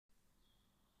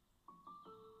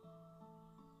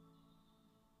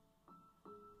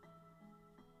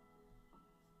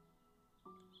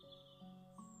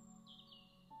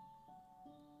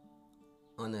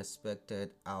Unexpected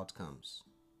outcomes,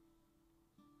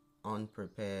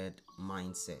 unprepared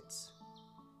mindsets,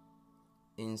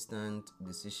 instant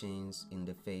decisions in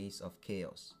the face of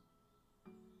chaos,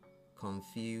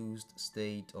 confused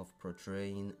state of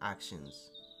portraying actions.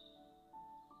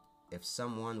 If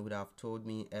someone would have told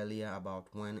me earlier about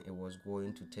when it was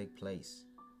going to take place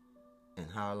and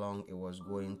how long it was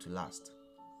going to last,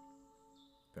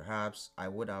 perhaps I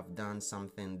would have done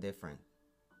something different.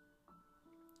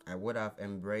 I would have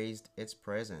embraced its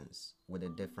presence with a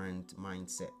different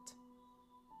mindset.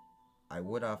 I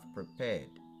would have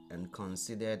prepared and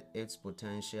considered its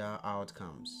potential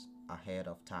outcomes ahead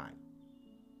of time.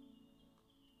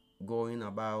 Going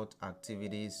about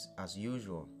activities as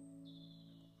usual,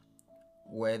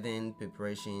 wedding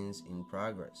preparations in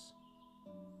progress,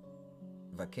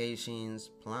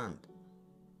 vacations planned,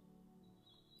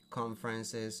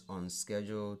 conferences on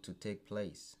schedule to take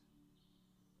place,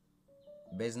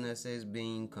 businesses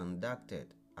being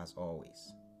conducted as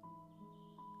always,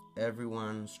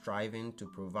 everyone striving to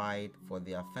provide for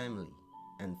their family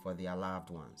and for their loved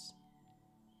ones.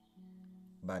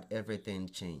 But everything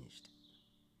changed.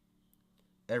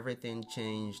 Everything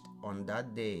changed on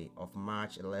that day of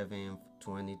March 11th,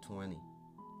 2020,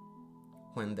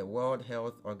 when the World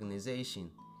Health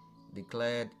Organization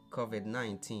declared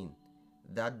COVID-19,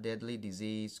 that deadly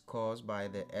disease caused by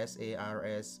the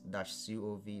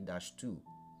SARS-CoV-2,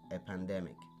 a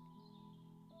pandemic.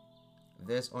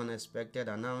 This unexpected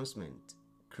announcement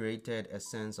created a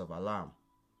sense of alarm,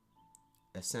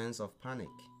 a sense of panic,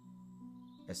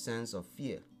 a sense of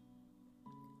fear,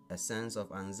 a sense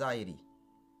of anxiety,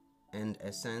 and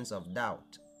a sense of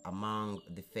doubt among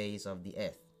the face of the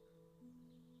earth.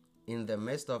 In the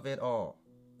midst of it all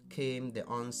came the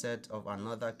onset of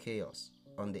another chaos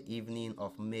on the evening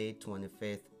of May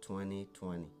 25th,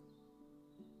 2020.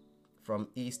 From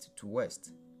east to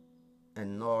west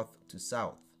and north to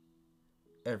south,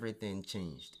 everything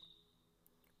changed.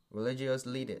 Religious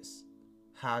leaders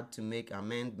had to make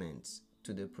amendments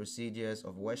to the procedures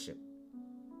of worship.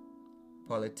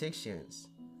 Politicians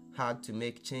had to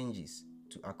make changes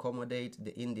to accommodate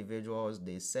the individuals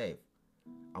they serve,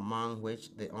 among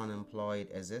which the unemployed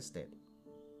existed.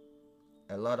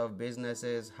 A lot of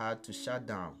businesses had to shut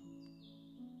down.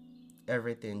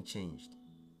 Everything changed.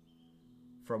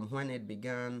 From when it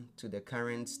began to the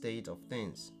current state of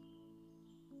things,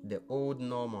 the old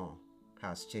normal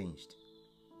has changed.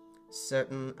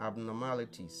 Certain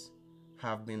abnormalities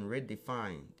have been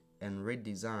redefined and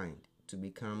redesigned to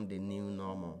become the new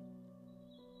normal.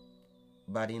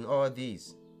 But in all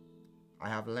this, I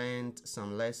have learned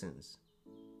some lessons.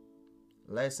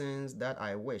 Lessons that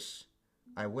I wish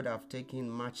I would have taken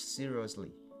much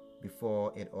seriously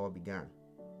before it all began.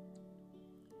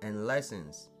 And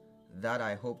lessons that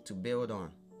I hope to build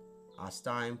on as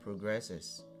time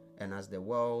progresses and as the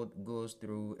world goes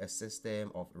through a system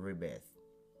of rebirth.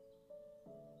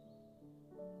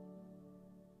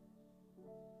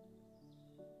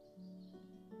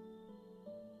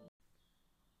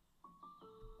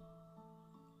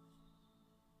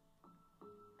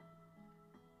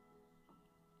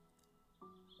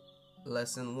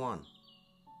 Lesson 1.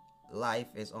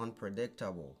 Life is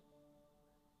unpredictable.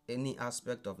 Any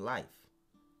aspect of life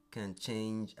can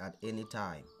change at any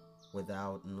time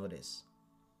without notice.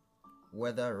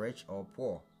 Whether rich or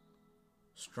poor,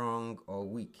 strong or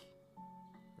weak,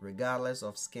 regardless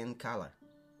of skin color,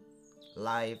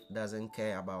 life doesn't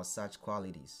care about such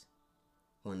qualities.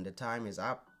 When the time is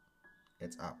up,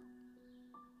 it's up.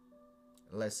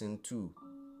 Lesson 2.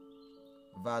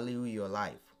 Value your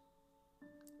life.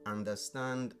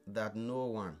 Understand that no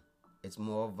one is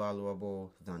more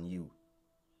valuable than you.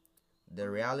 The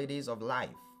realities of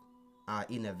life are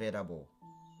inevitable,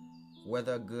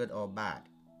 whether good or bad,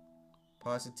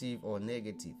 positive or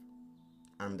negative.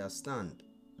 Understand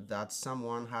that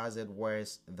someone has it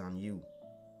worse than you.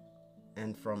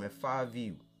 And from a far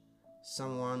view,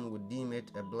 someone would deem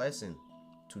it a blessing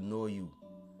to know you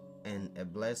and a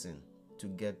blessing to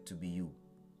get to be you.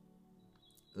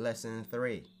 Lesson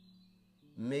 3.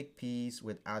 Make peace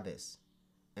with others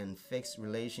and fix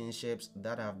relationships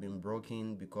that have been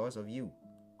broken because of you.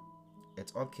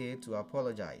 It's okay to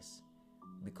apologize,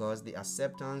 because the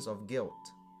acceptance of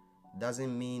guilt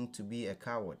doesn't mean to be a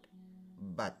coward,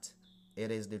 but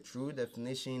it is the true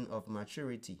definition of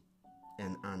maturity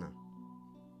and honor.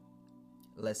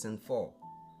 Lesson 4.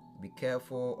 Be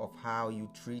careful of how you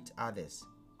treat others.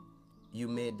 You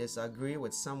may disagree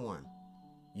with someone.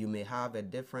 You may have a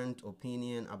different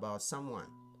opinion about someone,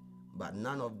 but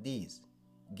none of these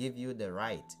give you the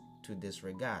right to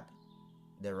disregard,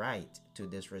 the right to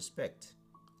disrespect,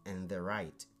 and the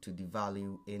right to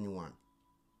devalue anyone.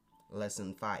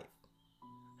 Lesson 5.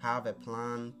 Have a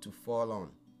plan to fall on.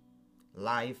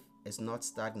 Life is not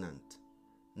stagnant.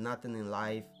 Nothing in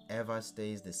life ever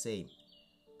stays the same.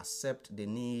 Accept the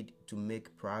need to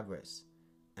make progress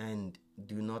and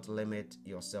do not limit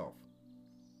yourself.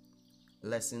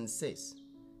 Lesson 6.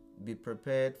 Be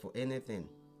prepared for anything.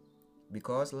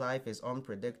 Because life is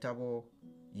unpredictable,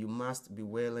 you must be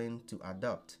willing to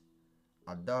adapt.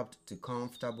 Adapt to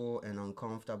comfortable and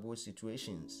uncomfortable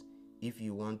situations if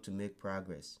you want to make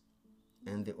progress.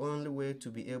 And the only way to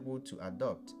be able to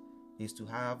adapt is to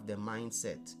have the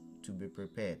mindset to be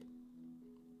prepared.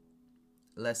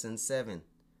 Lesson 7.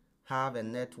 Have a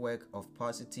network of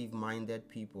positive-minded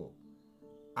people.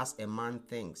 As a man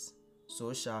thinks,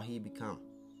 so shall he become.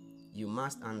 You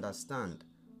must understand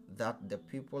that the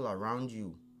people around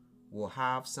you will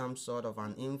have some sort of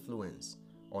an influence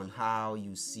on how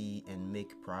you see and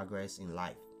make progress in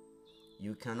life.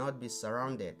 You cannot be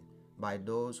surrounded by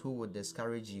those who will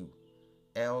discourage you,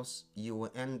 else you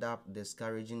will end up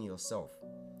discouraging yourself.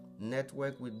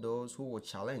 Network with those who will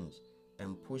challenge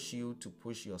and push you to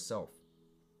push yourself.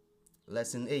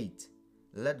 Lesson 8.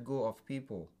 Let go of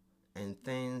people and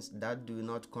things that do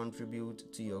not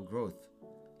contribute to your growth.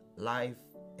 Life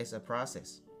is a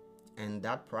process, and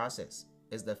that process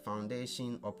is the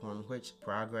foundation upon which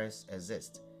progress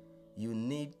exists. You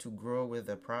need to grow with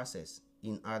the process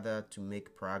in order to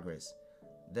make progress.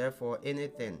 Therefore,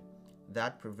 anything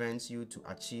that prevents you to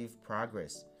achieve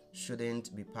progress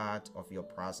shouldn't be part of your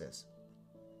process.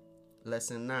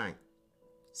 Lesson 9.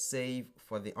 Save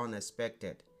for the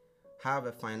unexpected. Have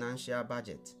a financial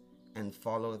budget and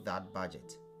follow that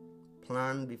budget.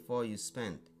 Plan before you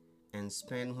spend and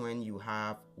spend when you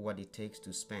have what it takes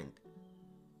to spend.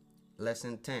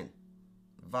 Lesson 10.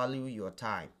 Value your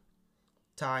time.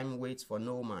 Time waits for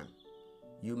no man.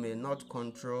 You may not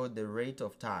control the rate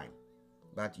of time,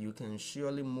 but you can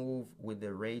surely move with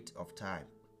the rate of time.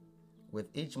 With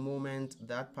each moment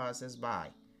that passes by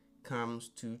comes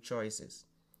two choices: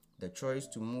 the choice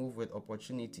to move with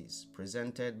opportunities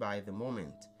presented by the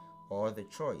moment, or the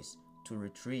choice to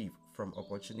retrieve from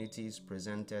opportunities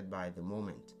presented by the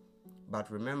moment.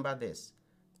 But remember this: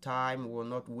 time will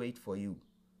not wait for you,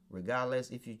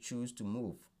 regardless if you choose to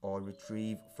move or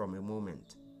retrieve from a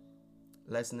moment.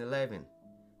 Lesson 11.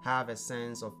 Have a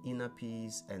sense of inner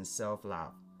peace and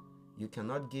self-love. You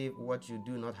cannot give what you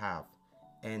do not have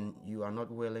and you are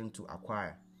not willing to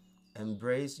acquire.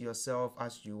 Embrace yourself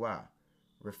as you are.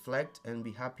 Reflect and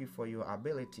be happy for your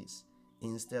abilities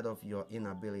instead of your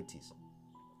inabilities.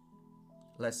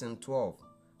 Lesson 12.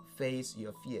 Face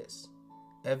your fears.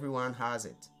 Everyone has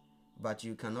it, but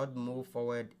you cannot move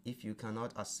forward if you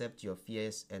cannot accept your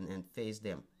fears and face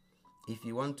them. If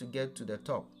you want to get to the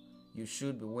top, you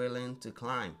should be willing to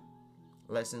climb.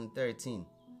 Lesson 13.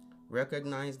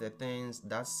 Recognize the things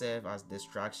that serve as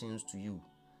distractions to you.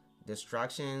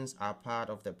 Distractions are part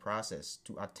of the process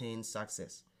to attain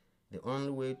success. The only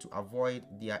way to avoid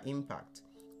their impact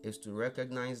is to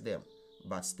recognize them,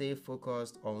 but stay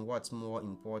focused on what's more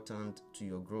important to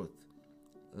your growth.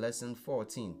 Lesson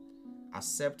 14.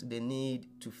 Accept the need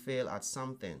to fail at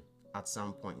something at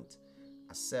some point.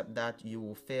 Accept that you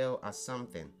will fail at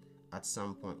something at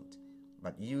some point,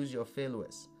 but use your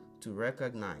failures to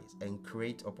recognize and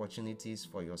create opportunities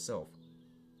for yourself.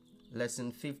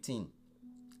 Lesson 15.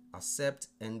 Accept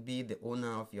and be the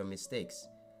owner of your mistakes.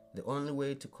 The only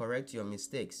way to correct your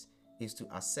mistakes is to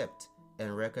accept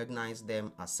and recognize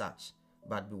them as such,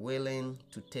 but be willing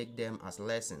to take them as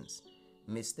lessons.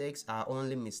 Mistakes are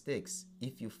only mistakes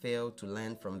if you fail to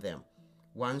learn from them.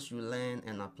 Once you learn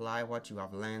and apply what you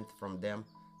have learned from them,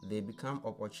 they become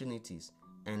opportunities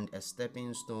and a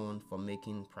stepping stone for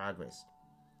making progress.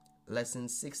 Lesson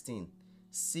 16.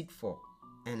 Seek for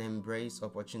and embrace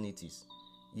opportunities.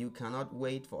 You cannot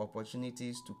wait for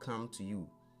opportunities to come to you.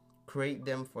 Create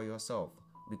them for yourself,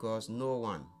 because no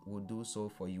one will do so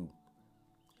for you.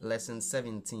 Lesson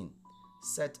 17.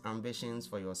 Set ambitions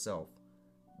for yourself.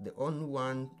 The only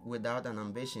one without an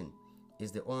ambition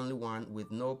is the only one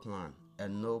with no plan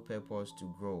and no purpose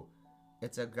to grow.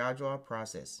 It's a gradual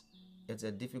process. It's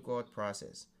a difficult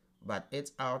process, but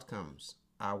its outcomes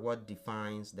are what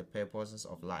defines the purposes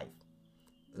of life.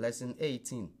 Lesson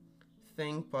 18.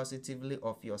 Think positively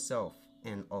of yourself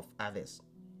and of others.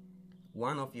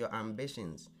 One of your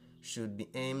ambitions should be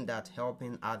aimed at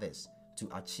helping others to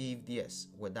achieve theirs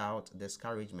without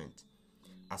discouragement.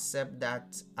 Accept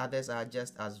that others are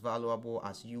just as valuable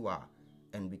as you are,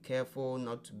 and be careful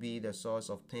not to be the source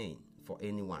of pain for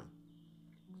anyone.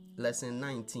 Lesson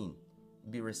 19.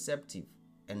 Be receptive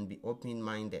and be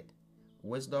open-minded.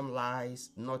 Wisdom lies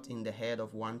not in the head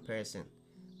of one person.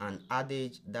 An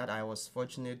adage that I was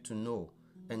fortunate to know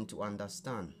and to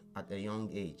understand at a young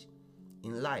age.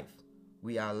 In life,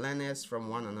 we are learners from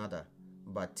one another,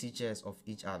 but teachers of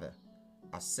each other.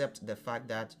 Accept the fact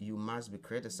that you must be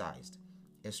criticized.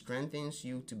 It strengthens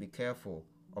you to be careful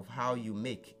of how you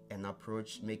make and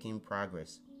approach making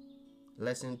progress.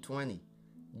 Lesson 20.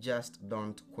 Just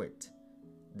don't quit.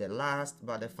 The last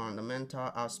but the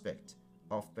fundamental aspect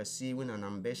of pursuing an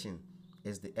ambition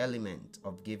is the element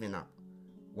of giving up.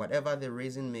 Whatever the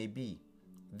reason may be,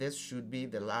 this should be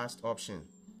the last option,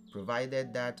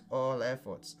 provided that all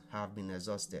efforts have been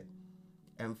exhausted.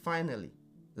 And finally,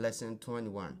 Lesson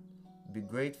 21. Be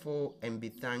grateful and be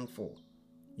thankful.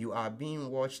 You are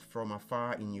being watched from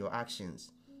afar in your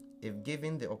actions. If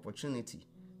given the opportunity,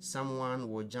 someone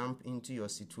will jump into your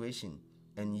situation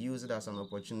and use it as an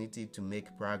opportunity to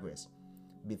make progress.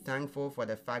 Be thankful for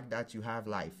the fact that you have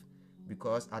life,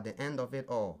 because at the end of it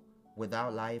all,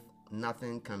 without life,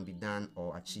 nothing can be done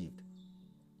or achieved.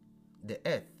 The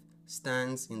earth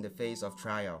stands in the face of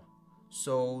trial.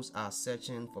 Souls are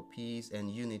searching for peace and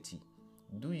unity.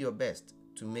 Do your best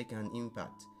to make an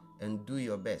impact and do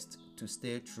your best to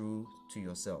stay true to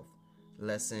yourself.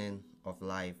 Lesson of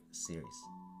Life series.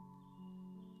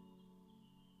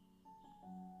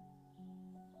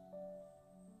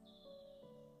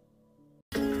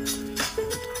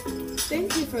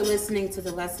 Thank you for listening to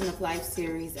the Lesson of Life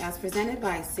series as presented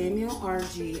by Samuel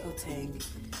R.G. Otang.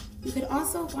 You can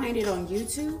also find it on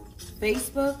YouTube,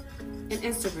 Facebook, and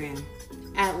Instagram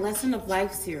at Lesson of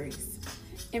Life series.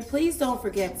 And please don't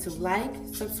forget to like,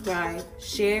 subscribe,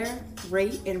 share,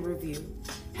 rate, and review.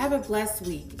 Have a blessed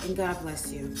week, and God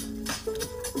bless you.